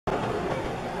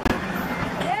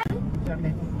Hi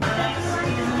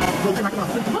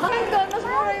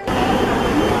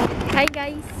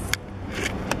guys!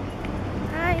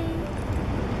 Hi!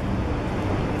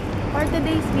 For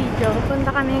today's video,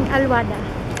 punta kami ng Alwada.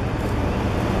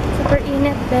 Super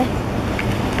init eh.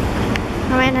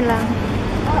 Mamaya na lang.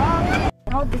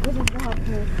 How because of the hot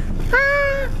milk.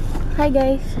 Ah! Hi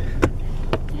guys!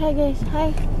 Hi guys!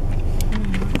 Hi!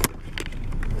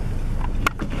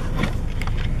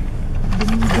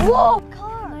 Whoa!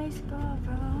 Car! Nice car,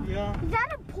 bro. Yeah. Is that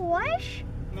a Porsche?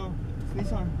 No, this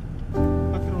one.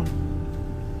 Patron.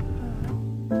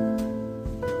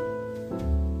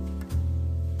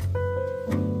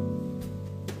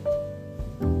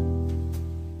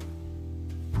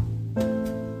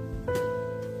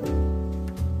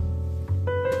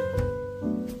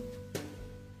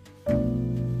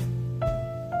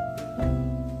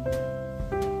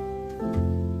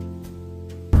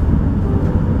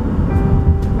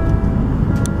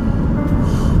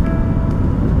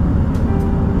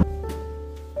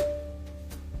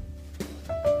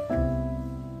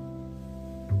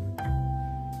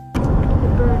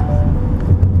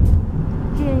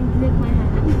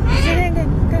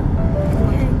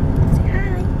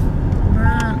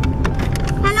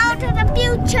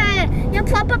 You're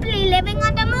probably living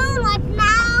on the moon right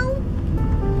now.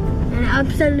 And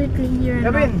absolutely you're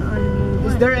not Evan, on...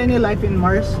 is there any life in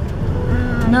Mars?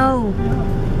 No.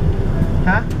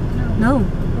 Huh? No.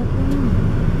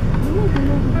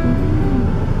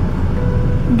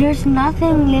 There's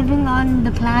nothing living on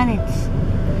the planets.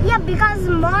 Yeah, because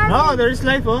Mars... No, there is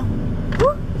life, oh.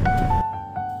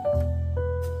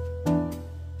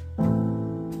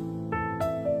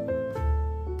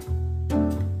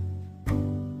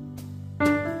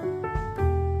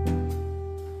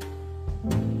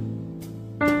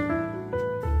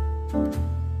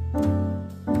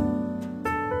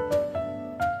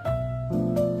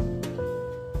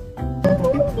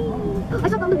 I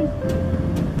saw Bumblebee.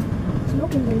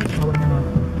 Smoking them.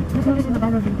 Let's notice in the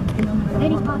back of it.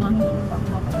 Ladies pop.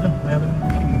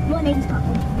 What ladies pop?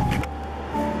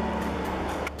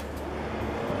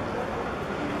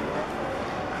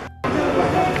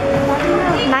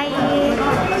 Bye.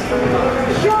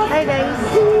 Hi guys.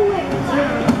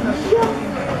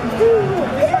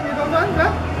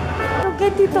 Okay,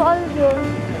 Tito Aldo.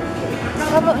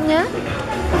 Labo niya?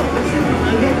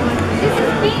 This is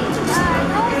beach.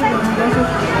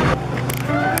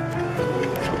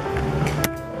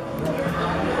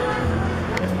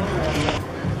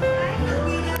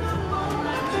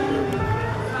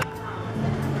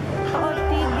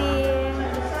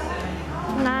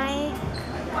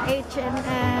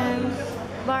 H&M,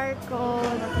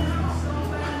 Barcode,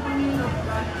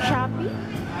 Shopee,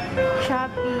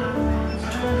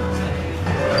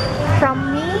 from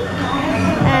me,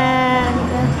 and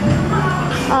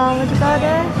what do you call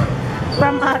that?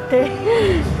 From Ate.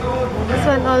 This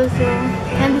one also,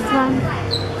 and this one.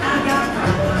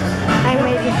 I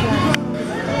made this one,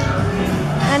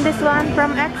 and this one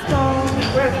from Expo.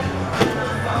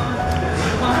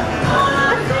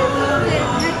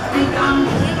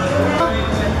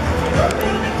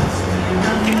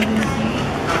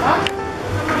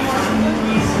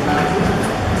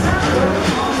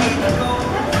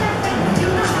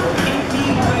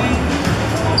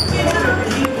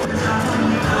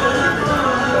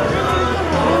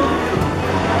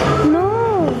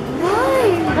 No, why?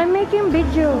 I'm making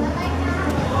video.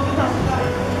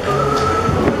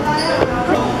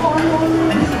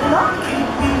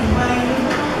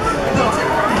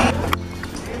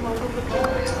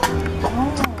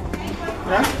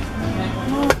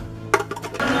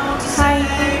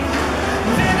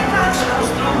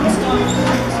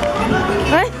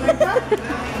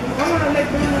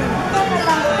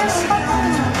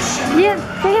 Yeah,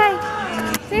 say hi.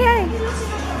 Say hi.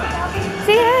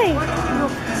 Say hi.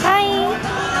 Hi.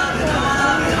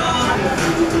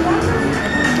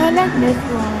 I like this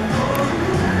one.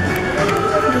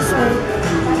 This way.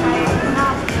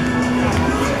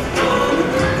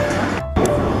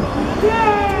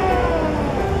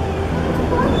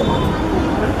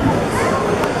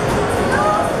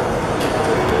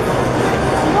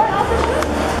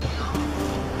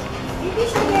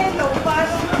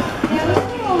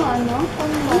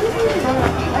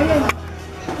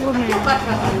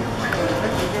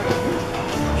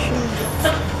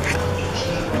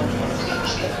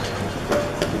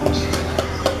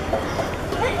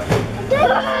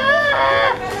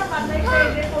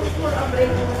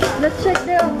 Let's check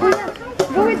the...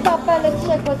 Go with Papa, let's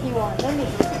check what you want. Let me...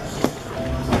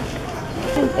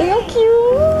 Ay, ang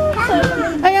cute!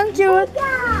 Ay, ang cute!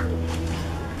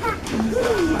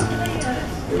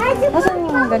 Asan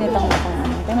yung ganitong ako?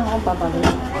 Kailan akong papagod?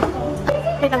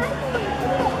 Wait lang.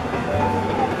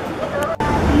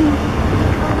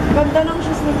 Ganda ng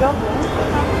shoes ni Gab, oh.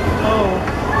 Oo.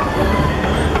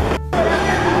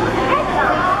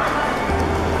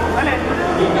 Alin?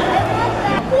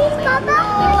 Please, Papa.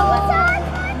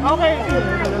 Okay.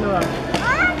 Dalawa.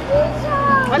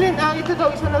 Alin? Ito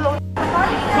daw. Isa na lang.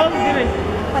 Gold, dire.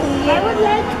 I would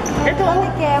like Ito, oh.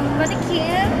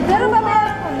 Manikim. Pero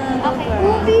babayaran ko na. Okay.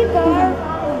 Ubi bar.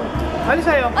 Alin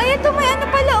sa'yo? Ay, ito may ano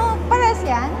pala, oh. Pares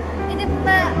yan? Hindi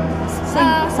pa.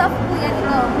 Soft po yan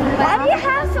ito. Why do you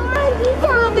have so many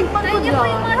details? Try niyo po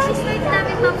yung mga cheese curd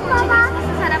namin, mga Portuguese.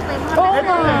 Masasarap po yung mga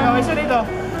Ito. Okay, isa dito.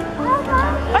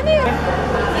 Ano yun?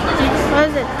 What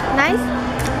is it? Nice?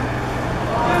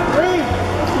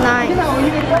 Nice.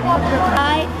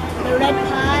 pie, the red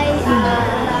pie,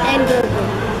 and burger.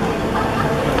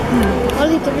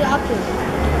 Only 3 options.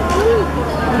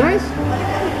 Nice.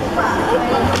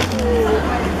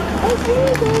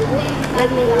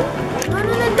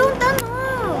 Don't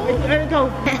Ito.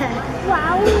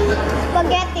 Wow.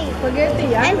 Spaghetti. Spaghetti,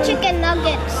 yan. And chicken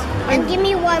nuggets. And give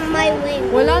me one my wing.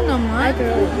 Wala naman.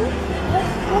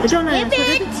 Ito na. Give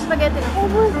it. Spaghetti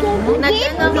na.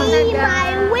 Give me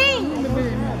my wing.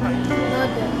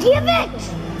 Give it.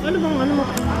 Ano mo?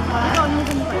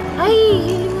 Ay,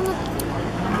 hiling mo na.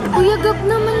 Kuya Gab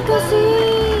naman kasi.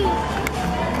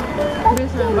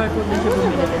 Bes na barcode na siya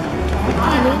bumili.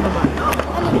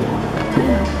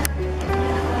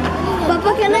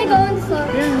 Papa, can I go in the store?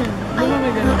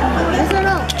 Yes or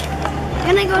no?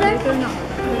 Can I go there?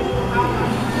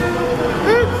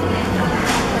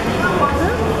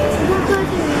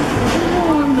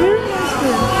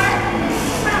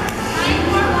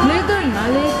 Later na,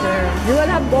 later. You will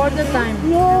have all the time.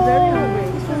 I'm very hungry.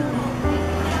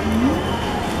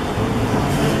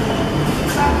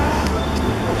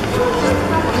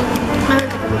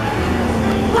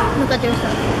 Look at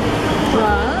yourself.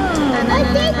 Wow.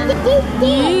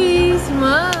 Yes,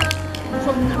 ma.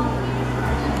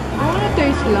 I wanna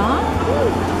taste lang.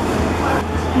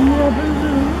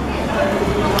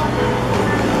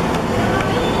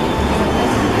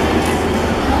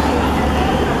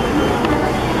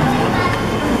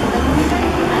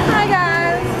 Hi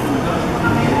guys.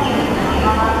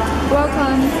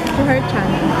 Welcome to her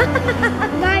channel.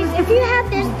 Guys, if you have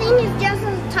this thing, it's just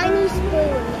a tiny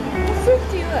spoon. So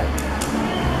cute.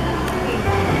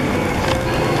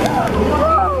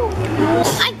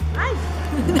 Ay!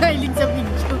 Nahilig sa video.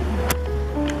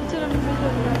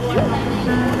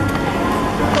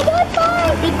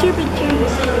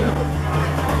 Picture.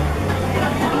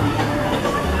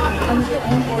 Ano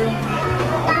po yung...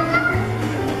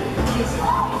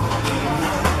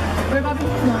 We're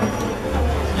having small.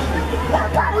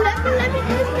 Let me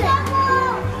taste it.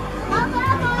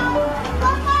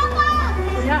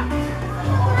 Yeah.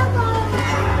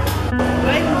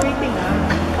 I'm waiting,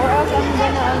 Or else I'm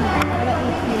gonna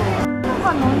eat you.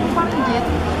 Ano? Yung parang jet.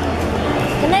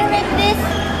 Can I rip this?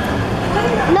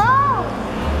 No!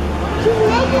 She's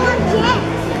making a jet.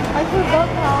 I forgot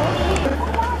how.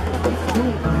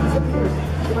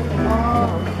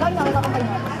 Oh. Nakita ko kayo.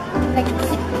 Like,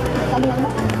 sabi mo.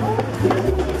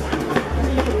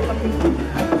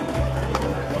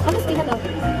 Ano sila daw?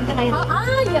 Kaya.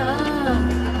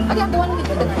 Yeah. Okay, I'm the one who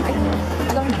did the night.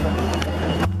 I don't remember.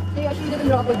 They actually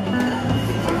didn't drop with me.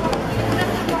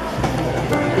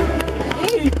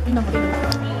 Hey!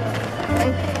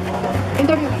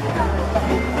 Interview.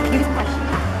 Give us a question.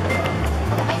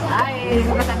 Ay,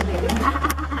 magkasandi.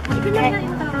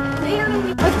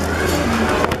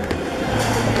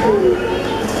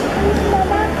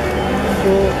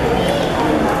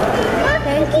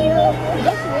 Thank you.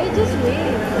 Just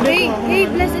wait. Hey,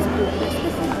 bless this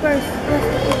first.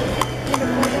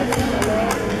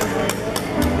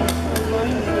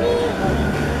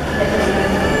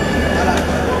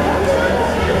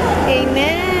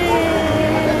 Amen.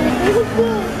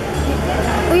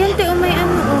 Uy, ante, may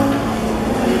ano, oh.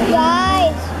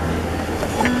 Guys.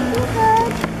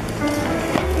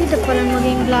 Ito pala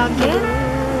maging vlogger.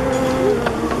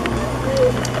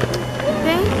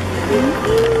 Okay?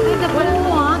 Ito pala Wala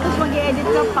mo ha, tapos mag-i-edit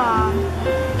ka pa.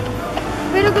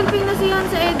 Pero gulping na siya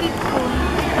sa edit ko.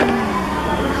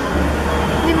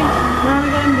 Give me. Marami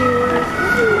ka ng viewers.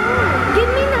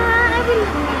 Give me na. I will.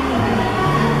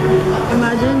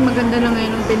 Imagine, maganda na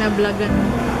ngayon ang pinablagan mo.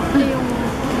 Yung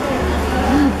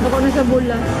Ako na sa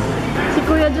bula. Si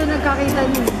Kuya John nagkakita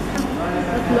niyo.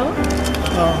 Tatlo?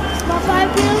 Oh. Papa, I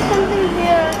feel something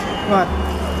here. What?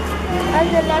 As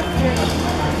electric.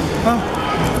 Oh.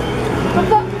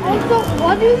 Papa, also,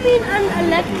 what do you mean an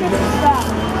electric shock?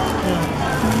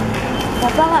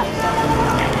 Papa.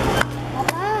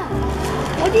 Papa.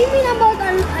 What What do you mean about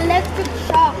an electric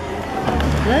shock?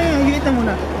 Yeah, you eat na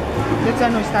muna.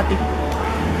 That's static.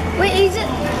 Wait, is it?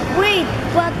 Wait,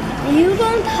 but you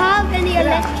don't have any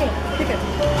electric. Take it.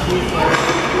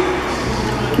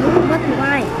 But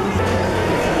why?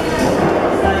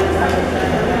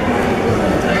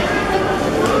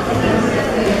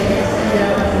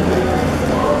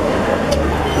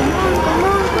 Come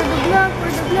on, for the vlog,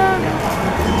 for the vlog.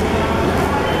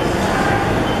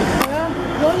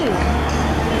 Rolling.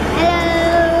 Hello.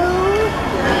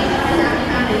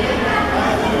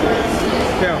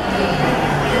 Yeah.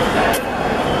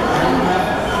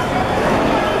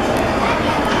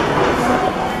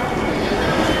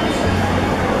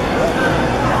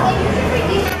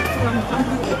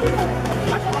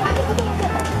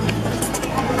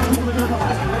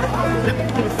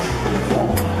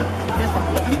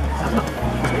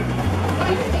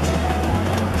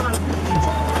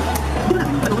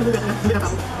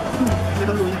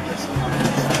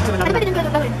 Ano ba din yung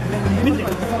gagawin?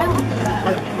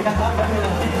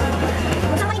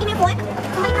 Gusto mo i-give me a fork?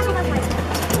 Kumain ka sa fork.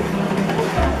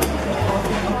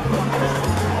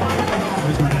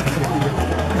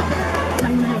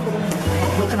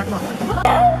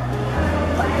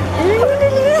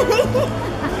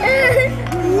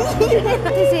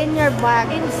 What is in your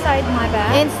bag? Inside my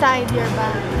bag. Inside your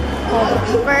bag.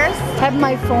 First, Have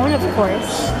my phone, of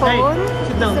course. phone. Hey,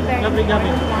 sit down. It's a very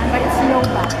Gabi. important one, but it's no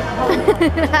bag.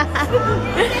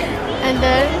 And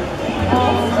then,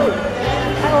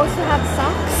 I also have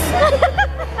socks.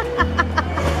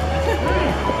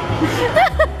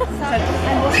 Socks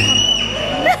and wash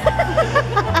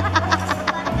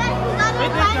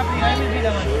Wait, Gabi. I will be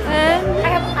the one. and I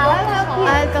have alcohol.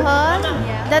 alcohol.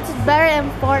 Yeah. That's very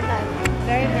important.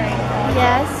 Very, very important.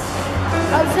 Yes.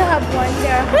 I also have one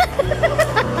there.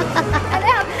 And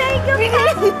I have makeup.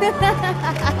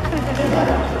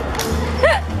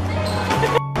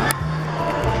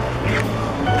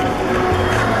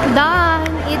 Done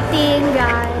eating,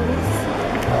 guys.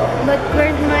 But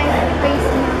where's my face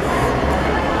mask?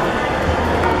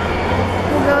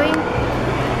 We're going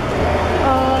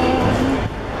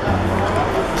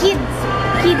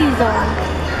kiddie zone.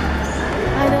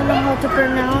 I don't know how to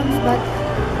pronounce, but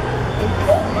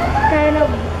it's kind of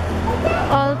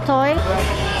all toy.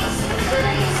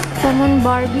 Someone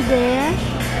Barbie there.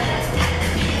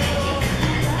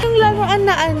 Yung laruan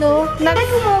na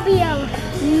Mobile.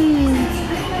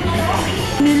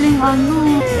 Niling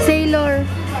Sailor.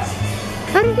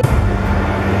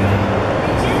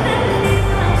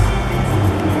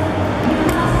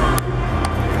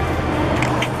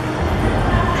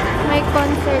 May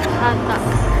concert ata.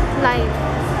 Live.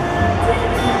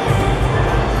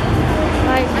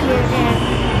 Right here in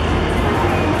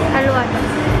Alwada.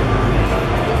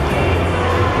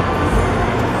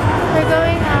 We're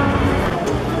going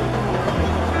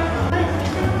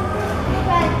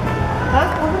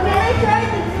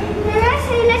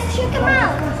Let's check them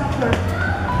out.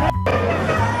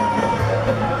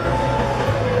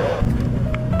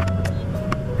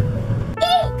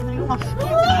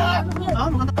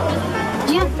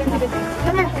 Yeah.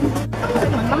 Come here.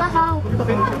 Mama, how?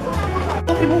 Okay mo.